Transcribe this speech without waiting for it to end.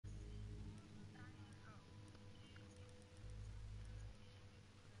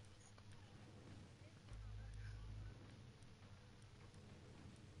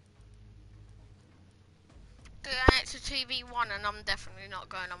It's a TV1 and I'm definitely not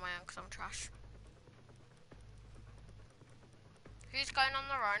going on my own because I'm trash. Who's going on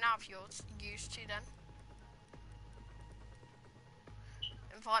their own out of yours? Used to then?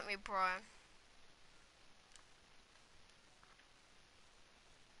 Invite me, Brian.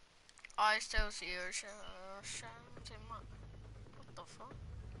 I still see you. What the fuck?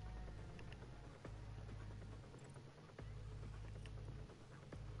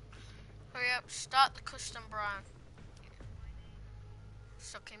 Hurry up, start the custom, Brian.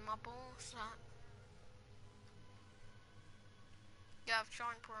 Sucking my balls, that. Yeah, I've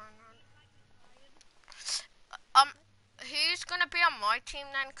joined Brian. Who's gonna be on my team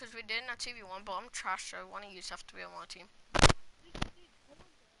then? Because we did in a TV1, but I'm trash, so one of you have to be on my team.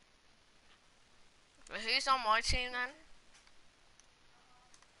 But who's on my team then?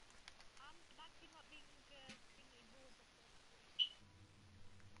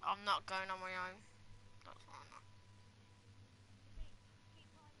 I'm not going on my own. That's why I'm not.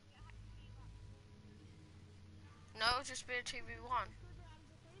 No, it'll just be a TV1.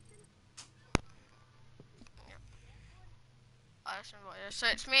 Yeah. So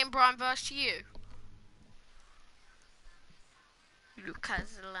it's me and Brian versus you.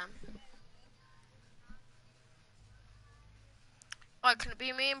 Lucas Lam. Oh, can it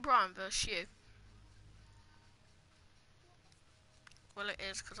be me and Brian versus you? Well, it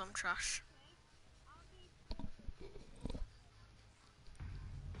is because I'm trash.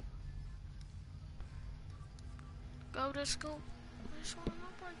 Go to school. I just wanna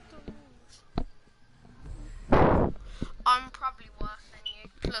break the rules. I'm probably worse than you.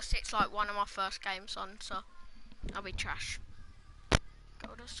 Plus, it's like one of my first games on, so I'll be trash.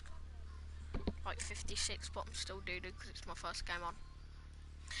 Go to school. Like 56, but I'm still doo-doo because it's my first game on.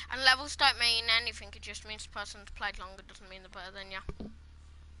 And levels don't mean anything, it just means the person's played longer, doesn't mean they're better than you.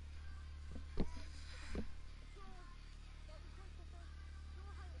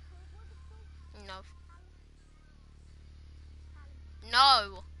 No.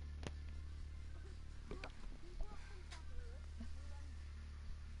 No!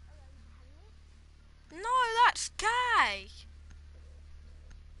 No, that's gay!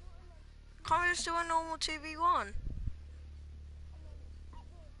 Can't we just do a normal 2v1?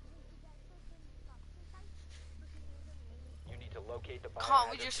 You need to locate the Can't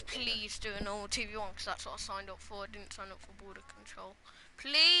we biohazard just container. please do a normal 2v1 because that's what I signed up for. I didn't sign up for border control.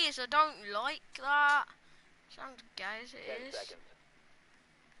 Please, I don't like that. Sounds gay as it 10 is. seconds.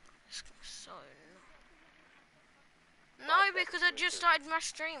 It's so no, because I just started my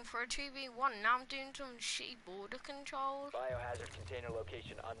stream for a 2v1. Now I'm doing some shitty border control. Biohazard container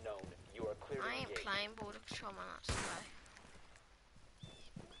location unknown. You are clear to I ain't engage. playing border control, man. That's gay.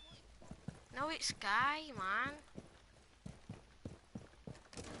 No, it's gay, man.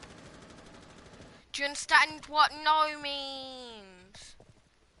 Do you understand what no means?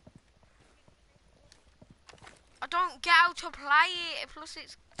 I don't get how to play it, plus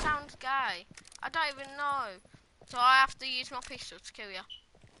it sounds gay. I don't even know. So I have to use my pistol to kill you.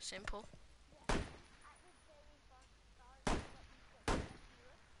 Simple.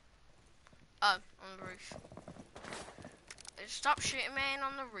 Oh, on the roof. Stop shooting me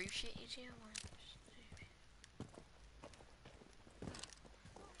on the roof, shit you do.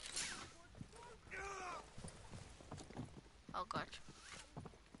 Oh god.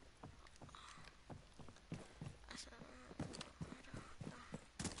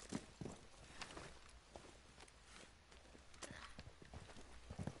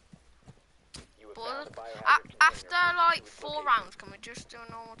 You have But found the biohazard container. after like To its 4 location. rounds, can we just do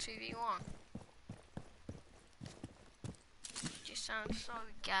a normal 2v1? It just sounds so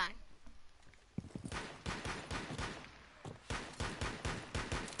gay.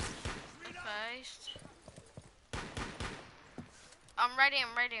 Okay. I'm ready.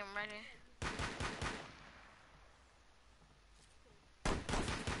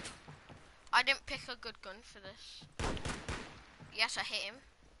 I didn't pick a good gun for this. Yes, I hit him.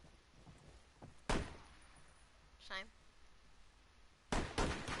 Same.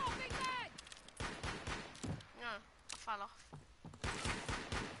 No, I fell off.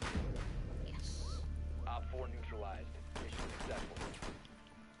 Yes. Op 4 neutralized. Mission successful.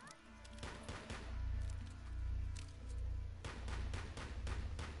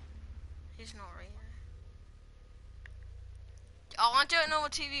 He's not real. I want to do a normal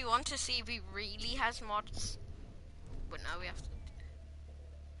TV1 to see if he really has mods. But no, we have to.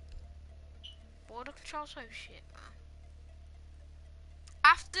 Border control so shit, man.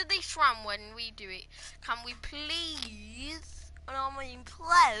 After this round, when we do it, can we please, and I mean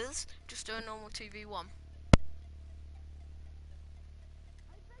please, just do a normal TV1?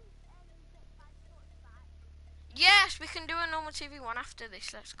 Yes, we can do a normal TV1 after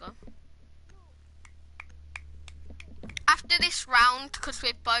this. Let's go. After this round, because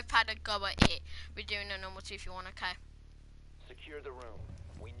we've both had a go at it, we're doing a normal TV1, okay? Secure the room.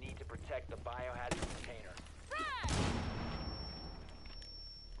 We need to protect the biohazard container.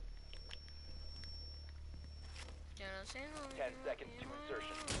 10 seconds to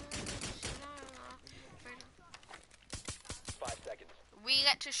insertion. 5 seconds. We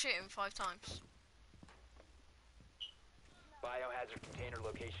get to shoot him 5 times. Biohazard container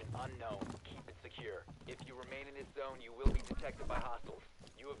location unknown. Keep it secure. If you remain in this zone, you will be detected by hostiles.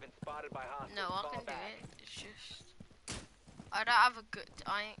 You have been spotted by hostiles. No, I Fall can do back. it. It's just I don't have a good.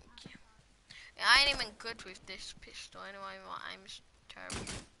 I ain't even good with this pistol anyway. My aim's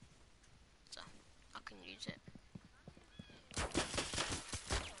terrible, so I can use it.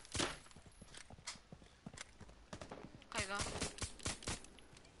 Okay, go.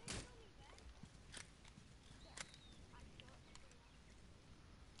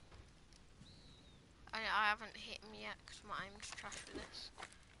 I haven't hit him yet because my aim's trash for this.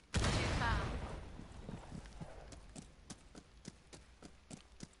 Too far.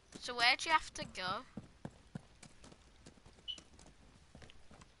 So where'd you have to go?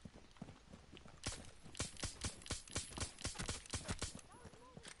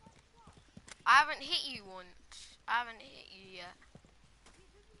 I haven't hit you once. I haven't hit you yet.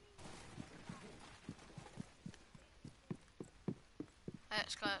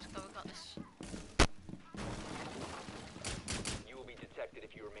 Let's go, we got this. You will be detected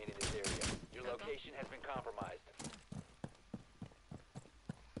if you remain in this area. Your Okay. location has been compromised.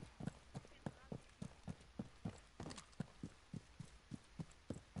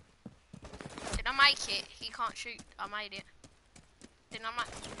 Did I make it? He can't shoot. I made it. Didn't I make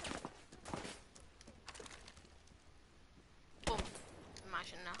Boom.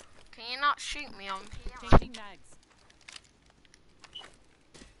 Imagine that. Can you not shoot me on here? Changing mags.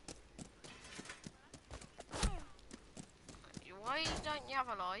 Why don't you have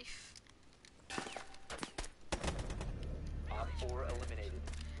a life? Op 4 eliminated.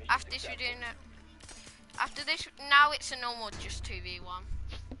 Mission After this we're successful. doing it. After this, now it's a normal just 2v1.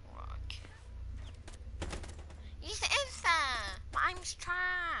 Right. Yes, it is there. My aim's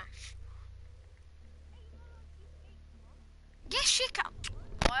trash. Yes, you can.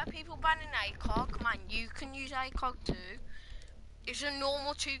 Why are people banning ACOG? Come on, you can use ACOG too. It's a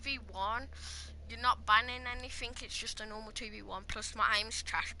normal 2v1. You're not banning anything, it's just a normal 2v1. Plus my aim's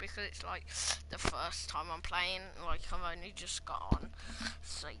trash because it's like the first time I'm playing. Like I've only just got on.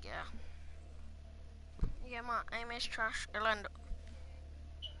 So yeah. Yeah, my aim is trash. Elendo.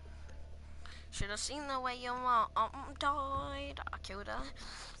 Should have seen the way your mom died. I killed her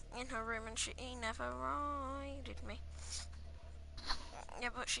in her room and she never rided me. Yeah,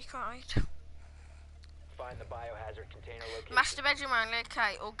 but she cried. Find the biohazard container location. Master bedroom only,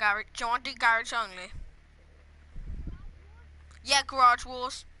 okay, or garage. Do you want to do garage only? Yeah, garage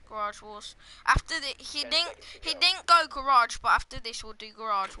wars. Garage wars. After the he 10 didn't seconds to he go. didn't go garage, but after this we'll do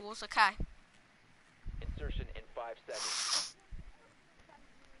garage wars, okay? Insertion in 5 seconds.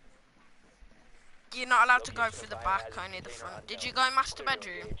 You're not allowed to go Location through of the back, biohazard only the container front. Did unknown. you go master Clear to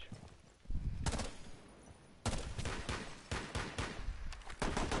bedroom? engage.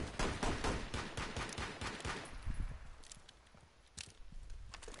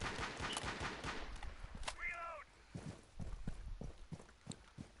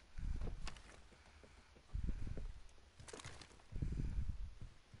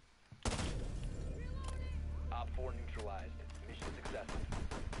 Op 4 neutralized. Mission successful.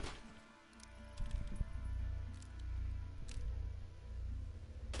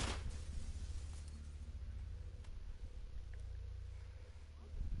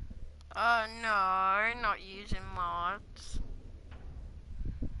 Oh no, not using mods.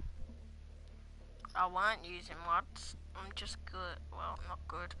 I weren't using mods. I'm just good. Well, not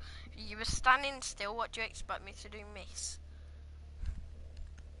good. You were standing still. What do you expect me to do, miss?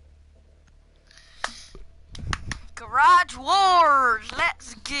 Garage Wars!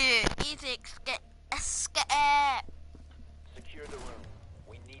 Let's get escape! Secure the room.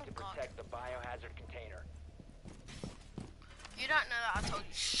 We need to God. protect the biohazard container. You don't know that I told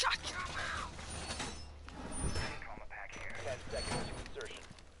you. Shut your mouth! 10 seconds to insertion.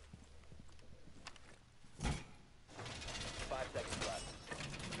 5 seconds left.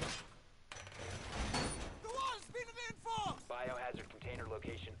 The wall's been reinforced! Biohazard container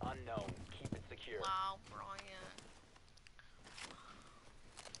location unknown. Keep it secure. Wow, Brian.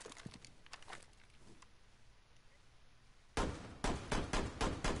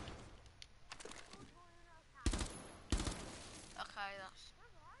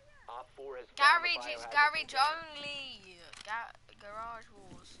 4 has found the Garage, it's biohazard garage container. only. Garage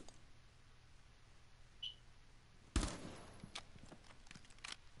wars.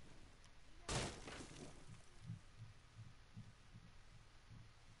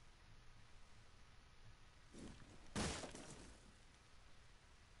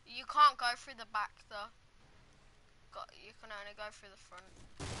 You can't go through the back though. You can only go through the front.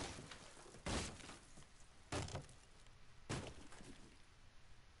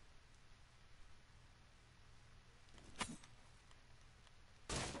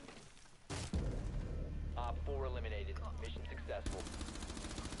 Op 4 eliminated. Mission successful.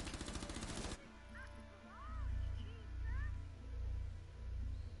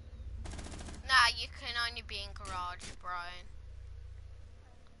 Nah, you can only be in garage, Brian.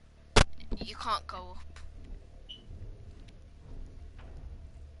 You can't go up.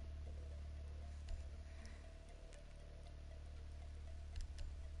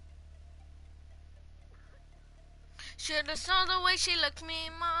 Should've saw the way she looked me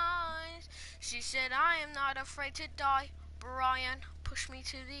in my eyes. She said, I am not afraid to die. Brian, push me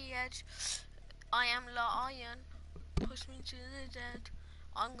to the edge. I am lion. Push me to the dead.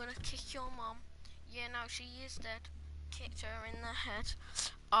 I'm gonna kick your mom. Yeah, no, she is dead. Kicked her in the head.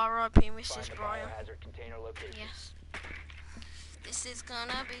 R.I.P. Find Mrs. the Brian. biohazard container location. Yes. This is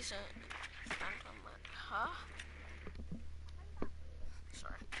gonna be so. Phantom Man. Huh?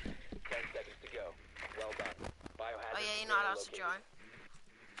 Sorry. 10 seconds to go. Well done. Biohazard Oh yeah, you're container not allowed to located. join.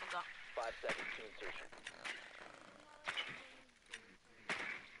 Forgot. 5 seconds to insertion.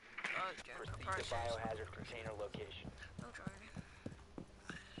 Oh, it's during the Proceed to process. biohazard container location. No joining.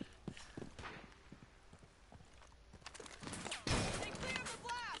 Stay clear of the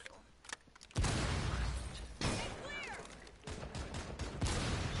blast! Stay clear!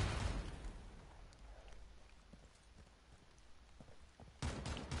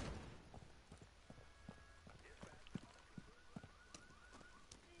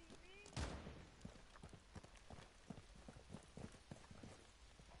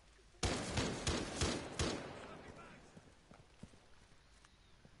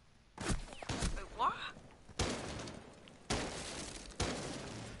 Wait, what?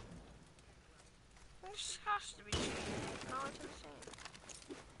 This has to be cheating. No, it's insane.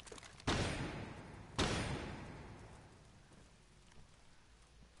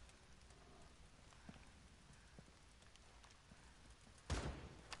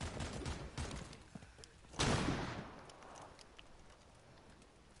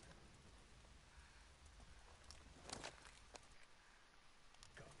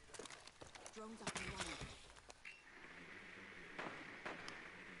 Drones up and running.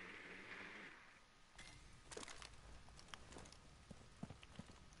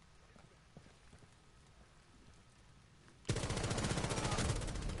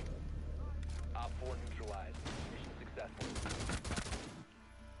 Op 4 neutralized. Mission successful.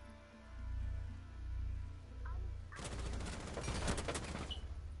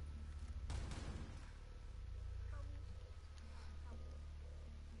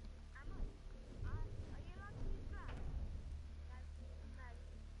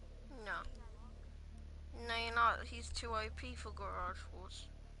 No. No, you're not. He's too OP for Garage Wars.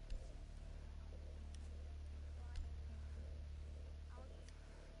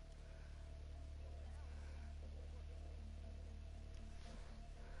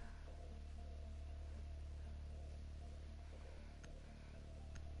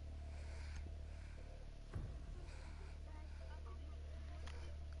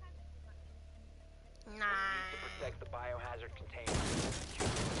 Proceed to Nah. protect the biohazard container.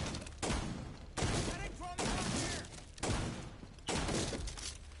 Medic drones up here!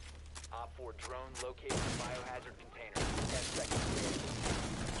 Op 4 drone located the biohazard container. 10 seconds.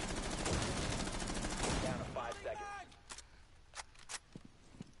 Down to 5 seconds.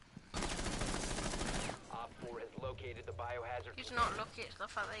 Op 4 has located the biohazard He's container. not lucky, it's the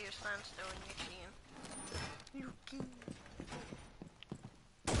fact that you stand still and you're cheating. Lucky.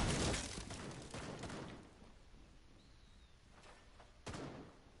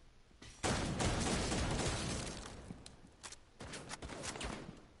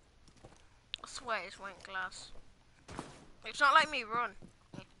 I swear it's went glass. It's not like me run.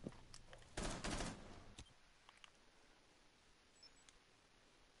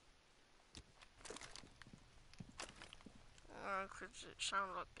 Oh, cause it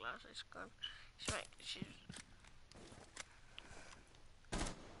sounds like glass. It's gone. She's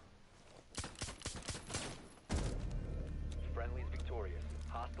Friendly's victorious.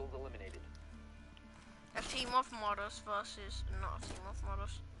 Hostiles eliminated. a team of modders versus not a team of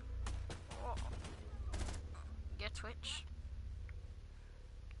modders. Oh. Get Twitch.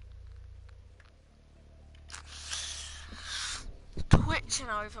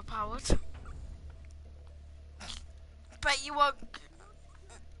 glitching overpowered. Bet you won't.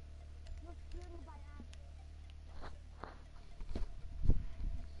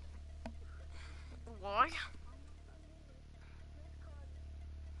 Why?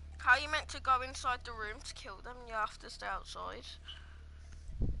 How are you meant to go inside the room to kill them? You have to stay outside.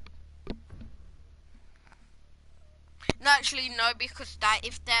 No, actually, no, because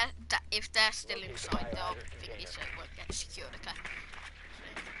if they're still Locate the inside, they'll biohazard think container. so it won't get secured. Okay.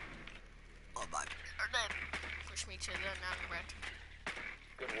 Oh my! And then push me to the nan bread.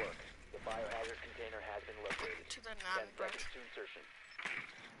 Good work. The biohazard container has been located. To the 10 nan bread. seconds to insertion.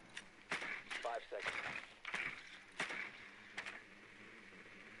 5 seconds.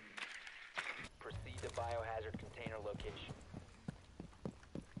 Proceed to biohazard container location.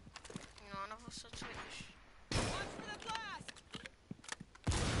 None of us are Twitch. Watch for the blast!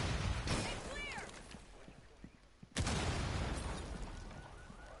 Stay clear!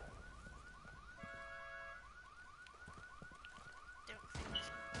 Don't think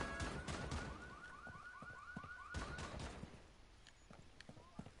so.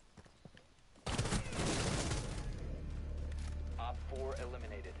 Op 4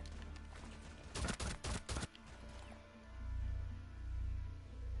 eliminated.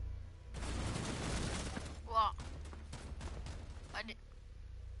 What?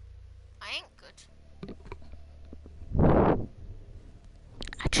 I ain't good.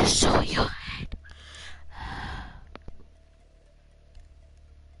 I just saw your head.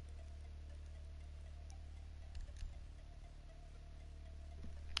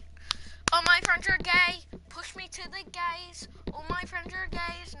 All my friends are gay. Push me to the gays. All my friends are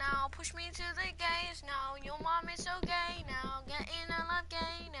gays now. Push me to the gays now. Your mom is so gay now. Getting a love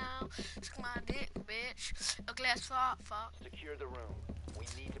gay now. Suck my dick, bitch. Ugly as fuck. Secure the room. We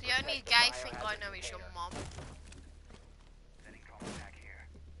need to The only protect the gay thing I biohazard know is your container. mom.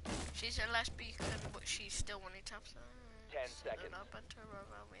 She's a lesbian, but she still wanted to have sex. 10 seconds. And I bet her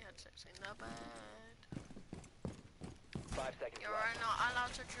around we had sex in the bed. 5 seconds You're left. not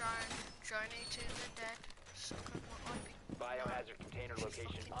allowed to journey to the dead. Suck on what I be. Biohazard container She's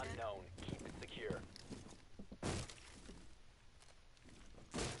location fucking dead. unknown. Keep it secure.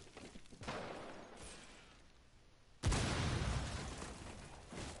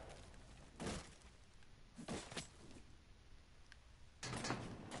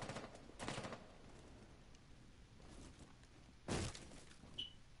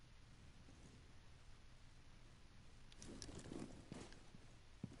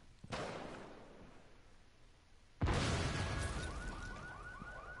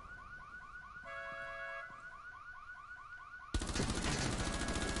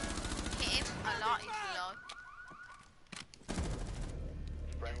 Hit him a lot if you like.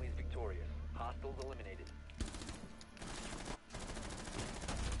 Friendly's victorious. Hostiles eliminated.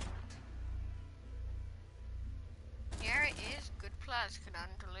 Yeah, it is. Good players can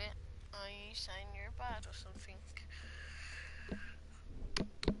handle it. Are you saying you're bad or something?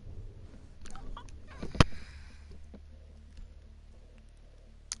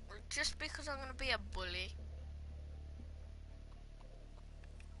 Just because I'm gonna be a bully.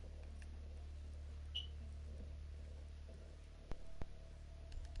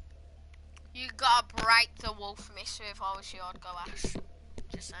 You gotta break the wolf, mister. If I was you, I'd go Ash.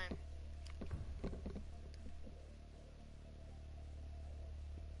 Just saying.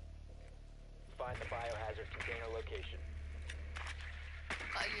 Find the biohazard container location.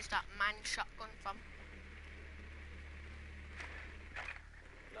 Gotta use that man shotgun from.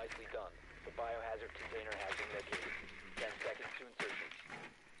 Nicely done. The biohazard container has been located. 10 seconds to insertion.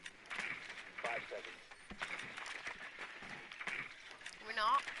 5 seconds. We're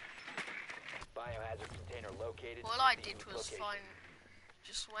not. Biohazard container located. All I Proceed did with was location.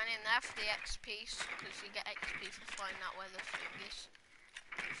 just went in there for the XP, because you get XP for finding out where the thing is.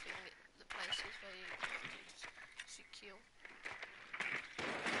 The place is where you secure.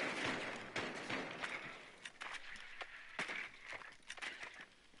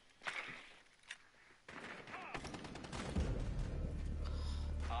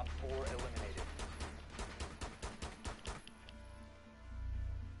 Op 4 eliminated.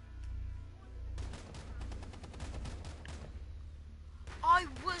 I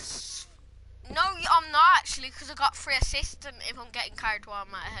was... No, I'm not actually, because I got 3 assists, and if I'm getting carried while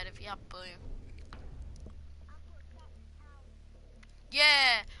I'm ahead of you, boom.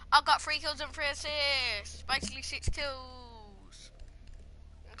 Yeah, I got 3 kills and 3 assists. Basically 6 kills.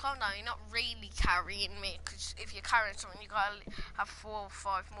 And calm down, you're not really carrying me, because if you're carrying someone, you gotta have 4 or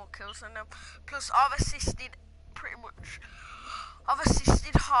 5 more kills than them. Plus, I've assisted pretty much... I've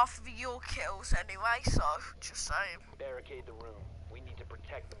assisted half of your kills anyway, so just saying. Barricade the room. We need to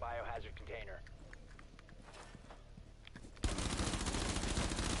biohazard container.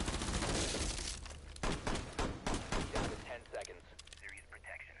 Down to 10 seconds. Serious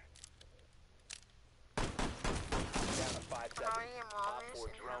protection. Down to 5 seconds. Op 4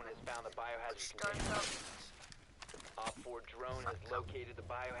 drone has found the biohazard container. Op 4 drone has located the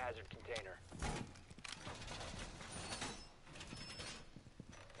biohazard container.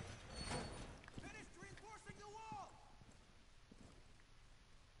 Finished reinforcing the wall!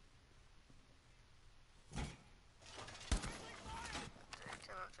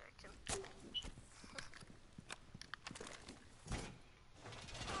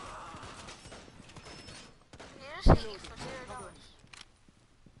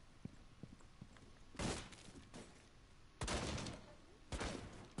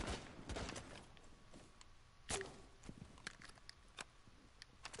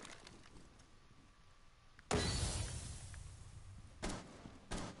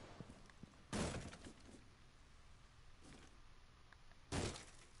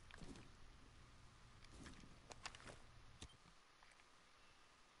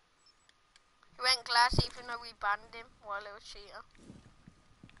 He went glass even though we banned him while he was cheater.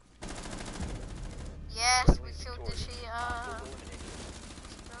 Yes, we killed the cheater.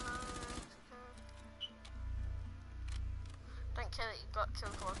 Don't care that you got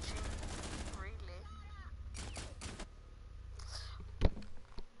killed while cheating, really.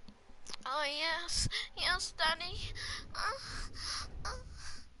 Oh yes, yes, Danny.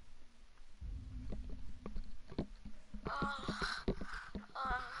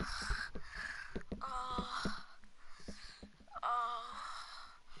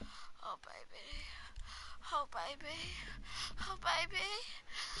 Oh baby, oh baby, oh baby,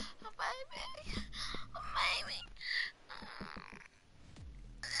 oh baby, oh baby.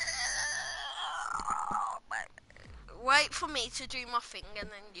 Oh, baby. Wait for me to do my thing and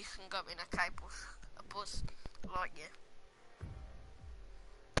then you can go in a bus like you.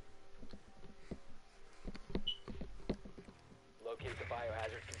 Locate the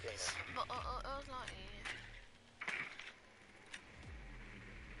biohazard container. But I was like you.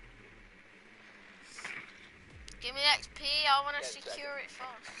 Give me the XP, I want to 10 secure it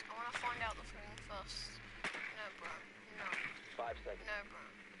first. I want to find out the thing first. No, bro. No. 5 seconds. No, bro.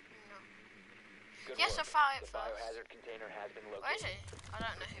 No. Good Yes, work. I found it The first. biohazard container has been located. Where is he? I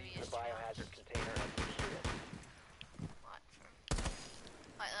don't know who he The is. to be honest. biohazard container has been secured.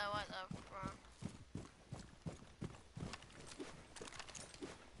 Right there, bro.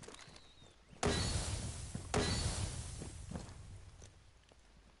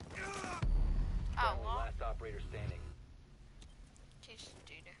 Oh, Friendly, what? last operator standing. Just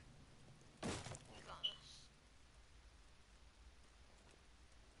do that. You got this.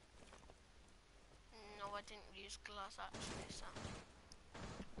 No, I didn't use glass actually, so.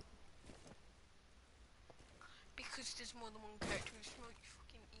 Because there's more than one character, it's not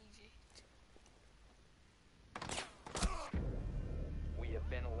fucking easy. We have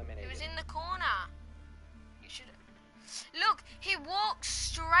been eliminated. He was in the corner. You should. Look, he walked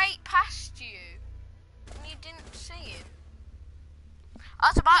straight past you, and you didn't see him. I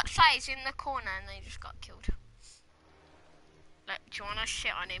was about to say he's in the corner, and they just got killed. Like, do you want to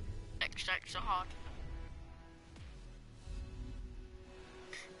shit on him extra hard?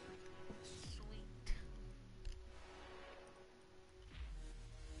 Sweet.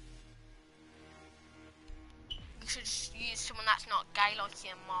 You should just use someone that's not gay like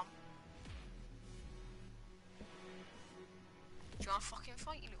your mom. Do you want to fucking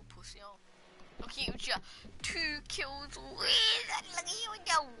fight, you little pussy? Oh. Look at you with your 2 kills. Look at you with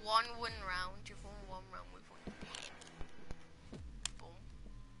your 1 round. You've won 1 round with 1. Boom.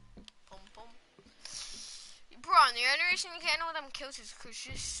 Boom, boom. Bro, the only reason you're getting all them kills is because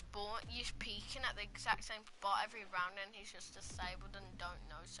you're just peeking at the exact same spot every round and he's just disabled and don't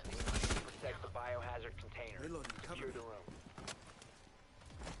know, so he's not shooting Protect the out. biohazard container. Reloading, cover Secure me. the room.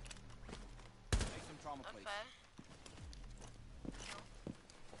 Make some trauma plates. Okay.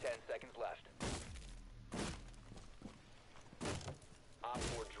 10 seconds left. Op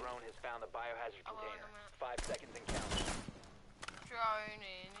 4 drone has found the biohazard Oh, container. wait a minute. 5 seconds and counting.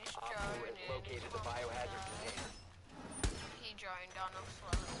 Droning, he's Op 4 has droning. located the biohazard container. He droned on us, so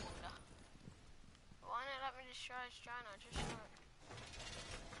I don't wonder. Why not let me destroy his drone? I just saw it.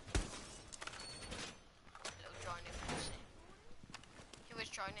 Little droning pussy. He was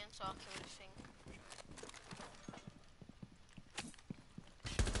droning, so I killed his thing.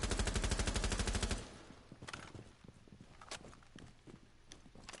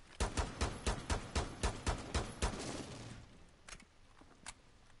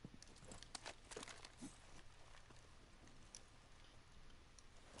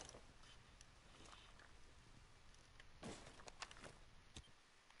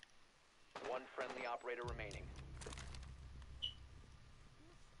 operator remaining.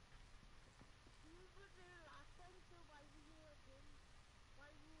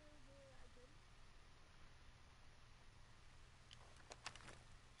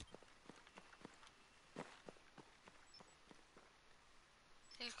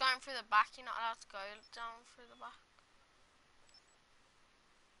 He's going through the back. You're not allowed to go down through the back.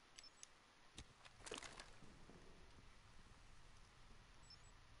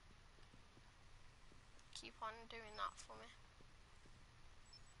 Keep on doing that for me.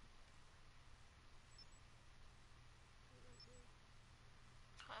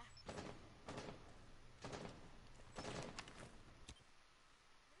 Okay.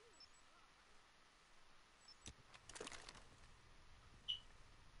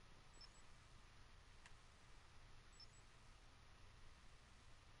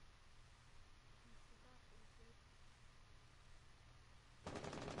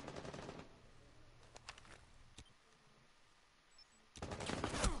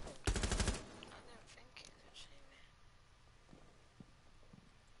 I didn't think he could see me.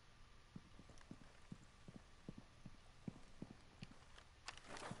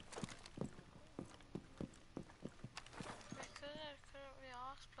 Because I couldn't be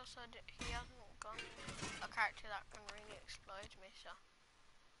asked, plus he hasn't got a character that can really explode me, so.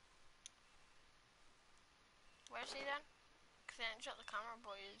 Where's he then? Because he ain't shot the camera,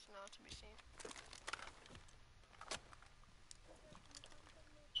 but he's nowhere to be seen.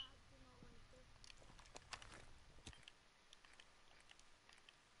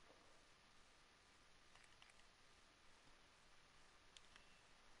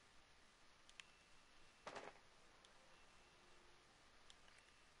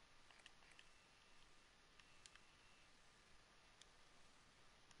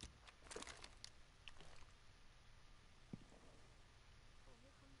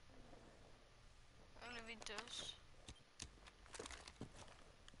 Only if he does.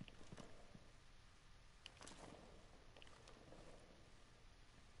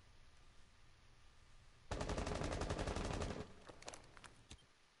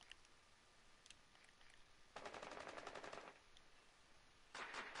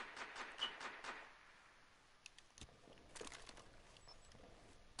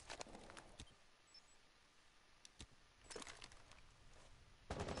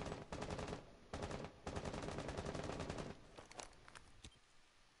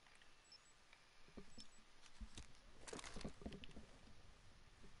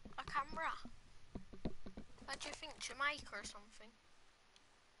 A camera? What do you think, Jamaica or something?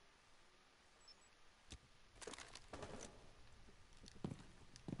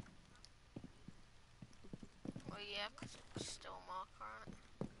 Well, yeah, because it's still a marker on it.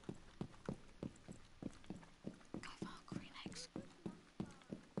 Go for green eggs.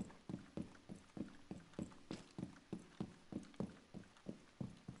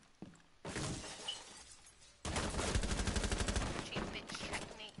 Cheat bitch,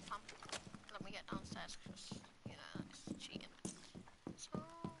 checkmate, fam. Let me get downstairs, because, you know, that's cheating. So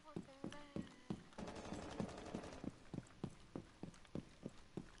fucking bad.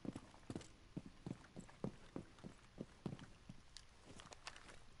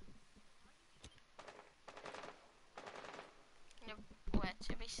 Nowhere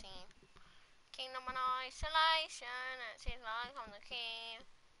to be seen. Kingdom in isolation, it seems like I'm the king.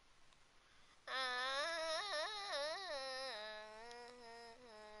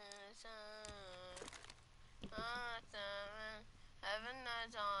 Heaven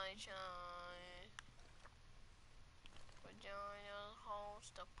as I shine. With your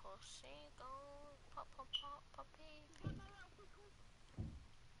host the pussy goes pop pop pop puppy.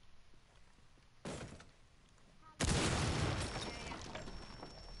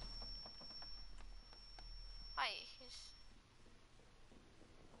 Wait, he's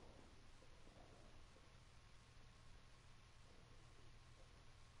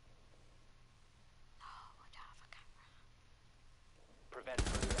I don't have a camera. Prevent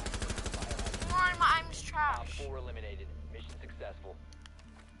further access to Come on, my aim's Op trash. 4 eliminated. Mission successful.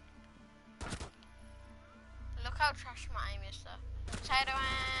 Look how trash my aim is though. Potato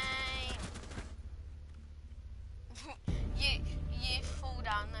aim. you fall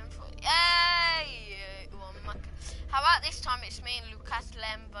down then fall. Hey! How about this time it's me and Lucas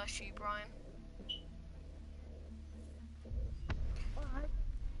Lem versus you, Brian?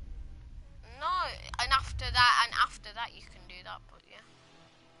 No, and after that you can do that, but yeah.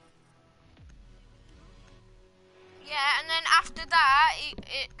 Yeah, and then after that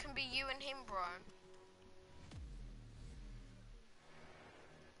it can be you and him, Brian.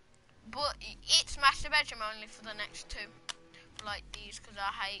 But it's Master Bedroom only for the next two. Like these, because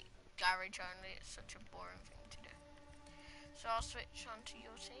I hate garage only. It's such a boring thing to do. So I'll switch on to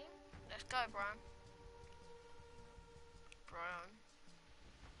your team. Let's go, Brian. Brian.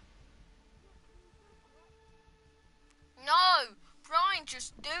 No! Brian,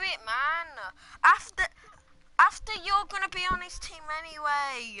 just do it, man. After you're gonna be on his team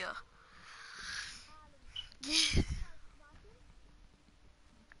anyway.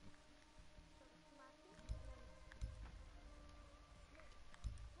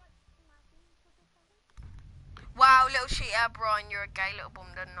 Wow, little cheater, Brian, you're a gay little bum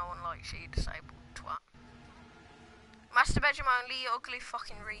that no one likes you, disabled twat. Master bedroom only, you ugly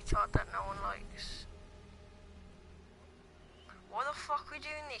fucking retard that no one likes. Why the fuck are we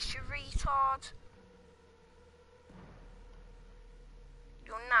doing this, you retard?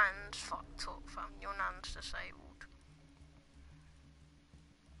 Your nan's fucked up, fam. Your nan's disabled.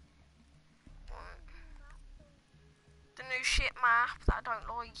 The new shit map that I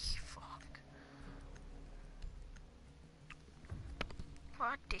don't like. Fuck.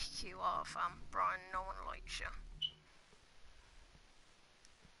 What a dick you are, fam. Brian, no one likes you.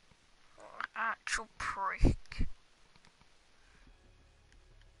 What an actual prick.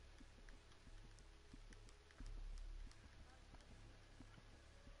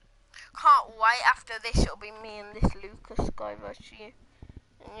 Can't wait, after this it'll be me and this Lucas guy versus you.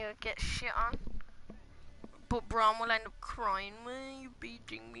 And you'll get shit on. But Brian will end up crying, why are you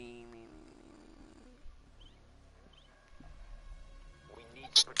beating me? We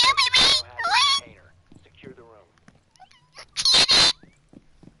need to protect the biohazard container. Secure the room.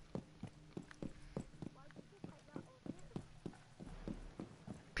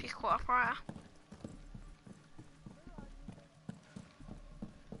 Pick what up, right?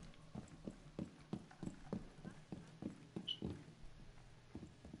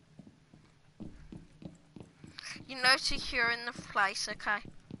 You know secure in the place, okay?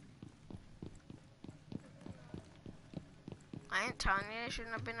 I ain't telling you, I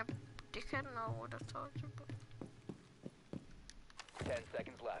shouldn't have been a dickhead and I would have told you, but... 10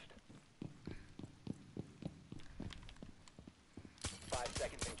 seconds left. 5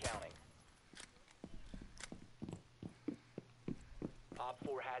 seconds and counting. Op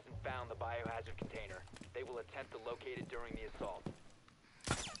 4 hasn't found the biohazard container. They will attempt to locate it during the assault.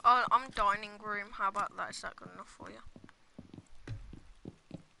 Oh, I'm dining room, how about that? Is that good enough for you?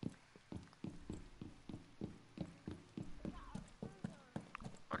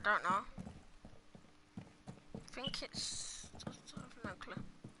 I don't know. I think it's... I have no clue.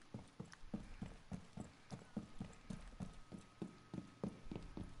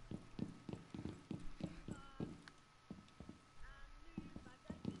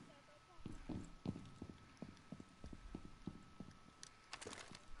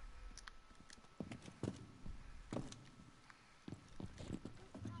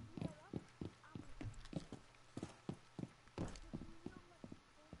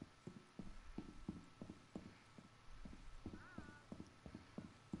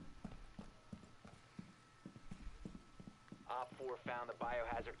 Op 4 found the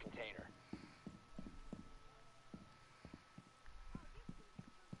biohazard container.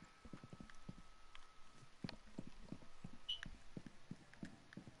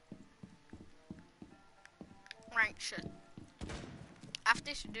 Rank shit. After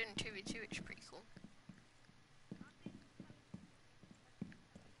this we're doing 2v2, which is pretty cool.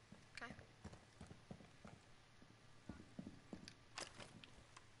 Okay.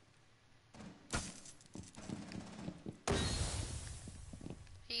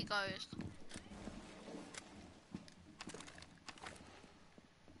 He goes.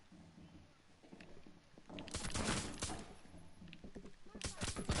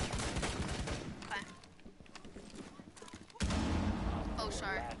 Okay. Oh,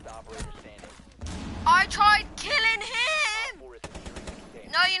 sorry. Last operator standing. I tried killing Op him! 4 is securing the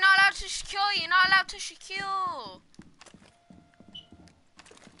container. No, you're not allowed to secure. You're not allowed to secure.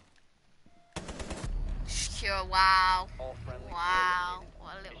 Secure, wow. All friendly Wow, eliminated.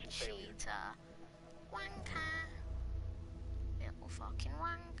 what a little Mission failure. cheater. Wanker. Little fucking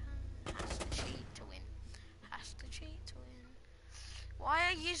wanker. Has to cheat to win. Has to cheat to win. Why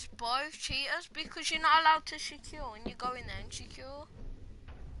are you both cheaters? Because you're not allowed to secure and you go in there and secure.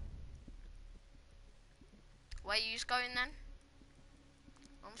 Where you going then?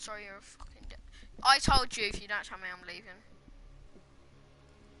 I'm sorry, you're a fucking I told you, if you don't tell me, I'm leaving.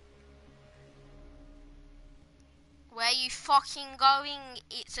 Where you fucking going?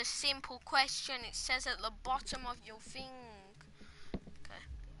 It's a simple question. It says at the bottom of your thing. Okay.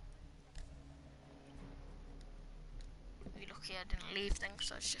 You're lucky I didn't leave then,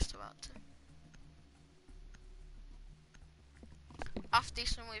 because I was just about to. After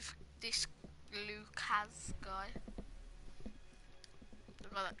this one, we've this Lucas guy. The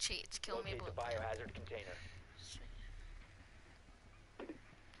guy that cheated to kill me, Locate the but biohazard container.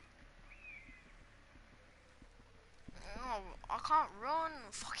 oh, I can't run.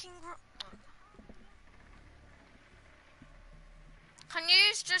 Fucking run. Can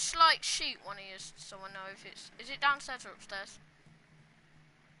you just like shoot one of yours so I know if it's... Is it downstairs or upstairs?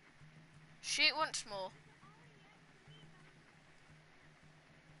 Shoot once more.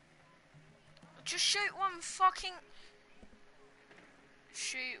 Just shoot one fucking...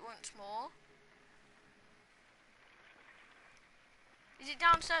 Shoot once more. Is it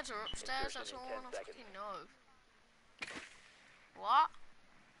downstairs or upstairs? That's Insertion all in I 10 want to seconds. fucking know. What?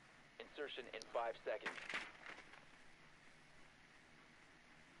 Insertion in 5 seconds.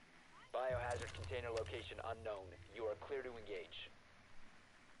 Biohazard container location unknown. You are clear to engage.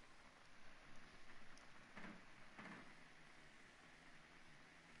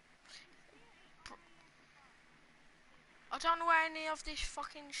 I don't know where any of this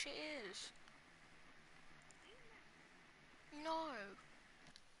fucking shit is. No.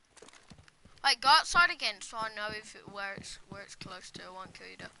 Like, go outside again so I know if it, where it's close to. I won't kill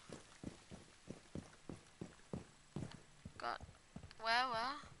you though. Got where?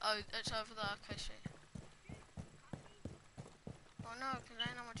 Oh, it's over there. Okay, shit. Oh no, because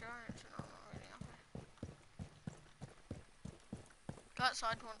I know my giants and I'm not really happy. Go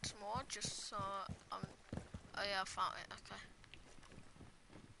outside once more, just so I'm. Oh yeah, I found it. Okay.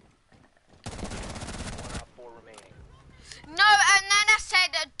 1 op 4 remaining. No, and then I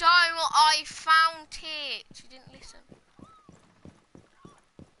said, "Don't." I found it. You didn't listen.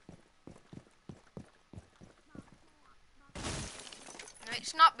 No,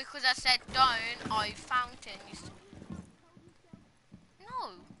 it's not because I said don't. I found it. And you no.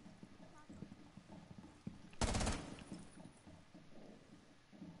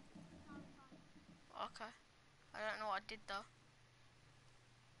 Okay. I don't know what I did though.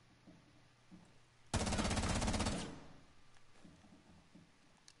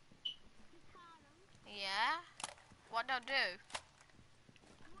 Yeah. What do I do?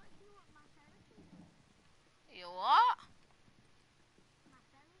 You what?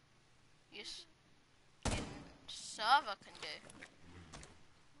 Yes. Your server can do.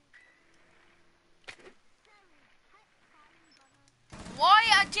 Why?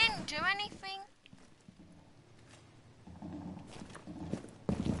 I didn't do anything.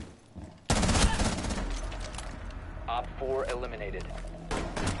 Op 4 eliminated.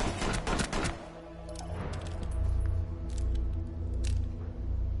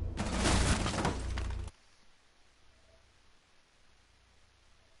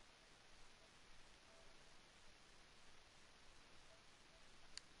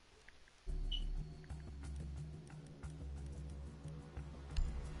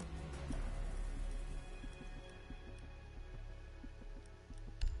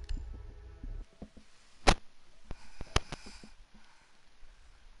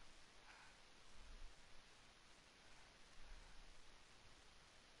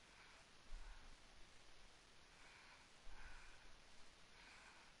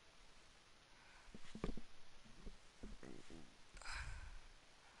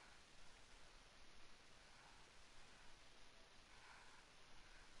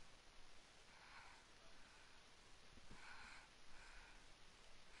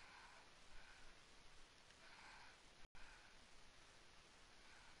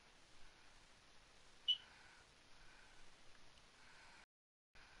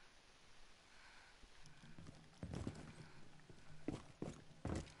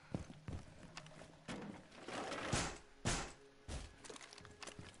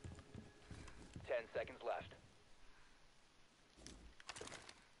 Seconds left.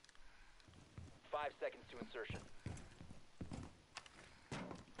 5 seconds to insertion.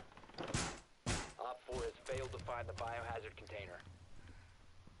 Op 4 has failed to find the biohazard container.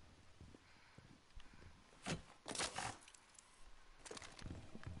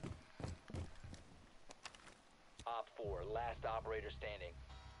 Op 4, last operator standing.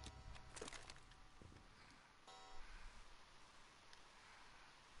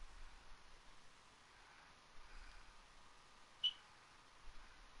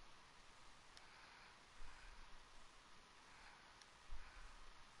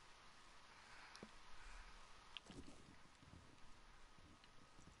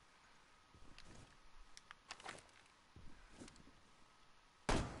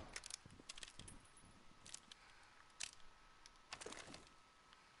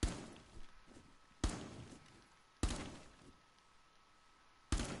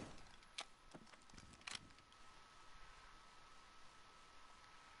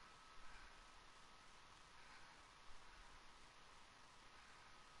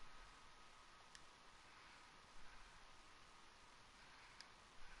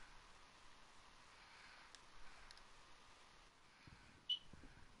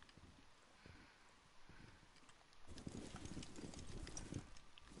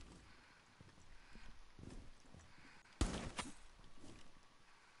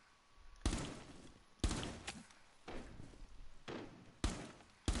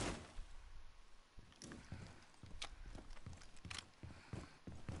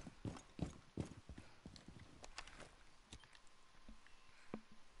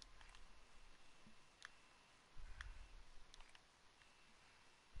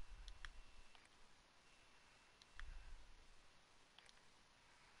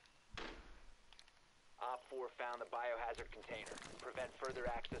 Op 4 found the biohazard container. Prevent further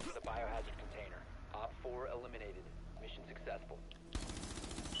access to the biohazard container. Op 4 eliminated. Mission successful.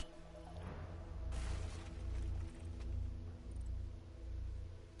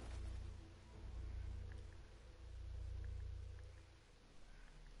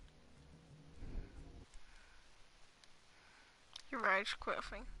 You rage quit, I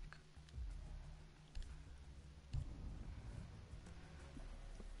think.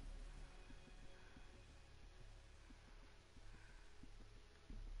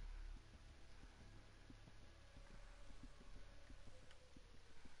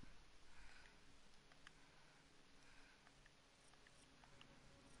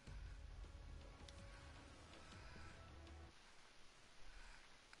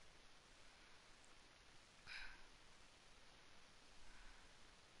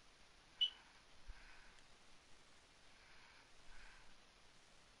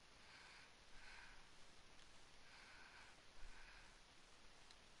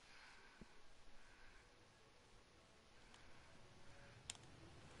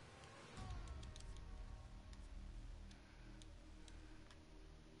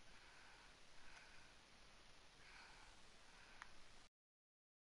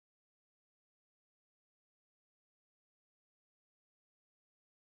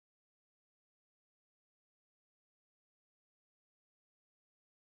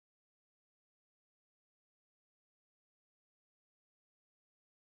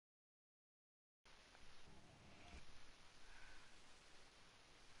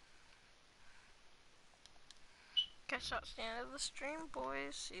 Guess that's the end of the stream,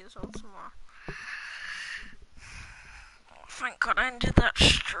 boys. See you all tomorrow. Oh, thank God I ended that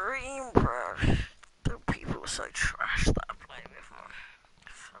stream, bro. The people were so trash that I played with, man.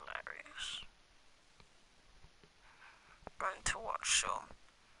 It's hilarious. Going to watch some.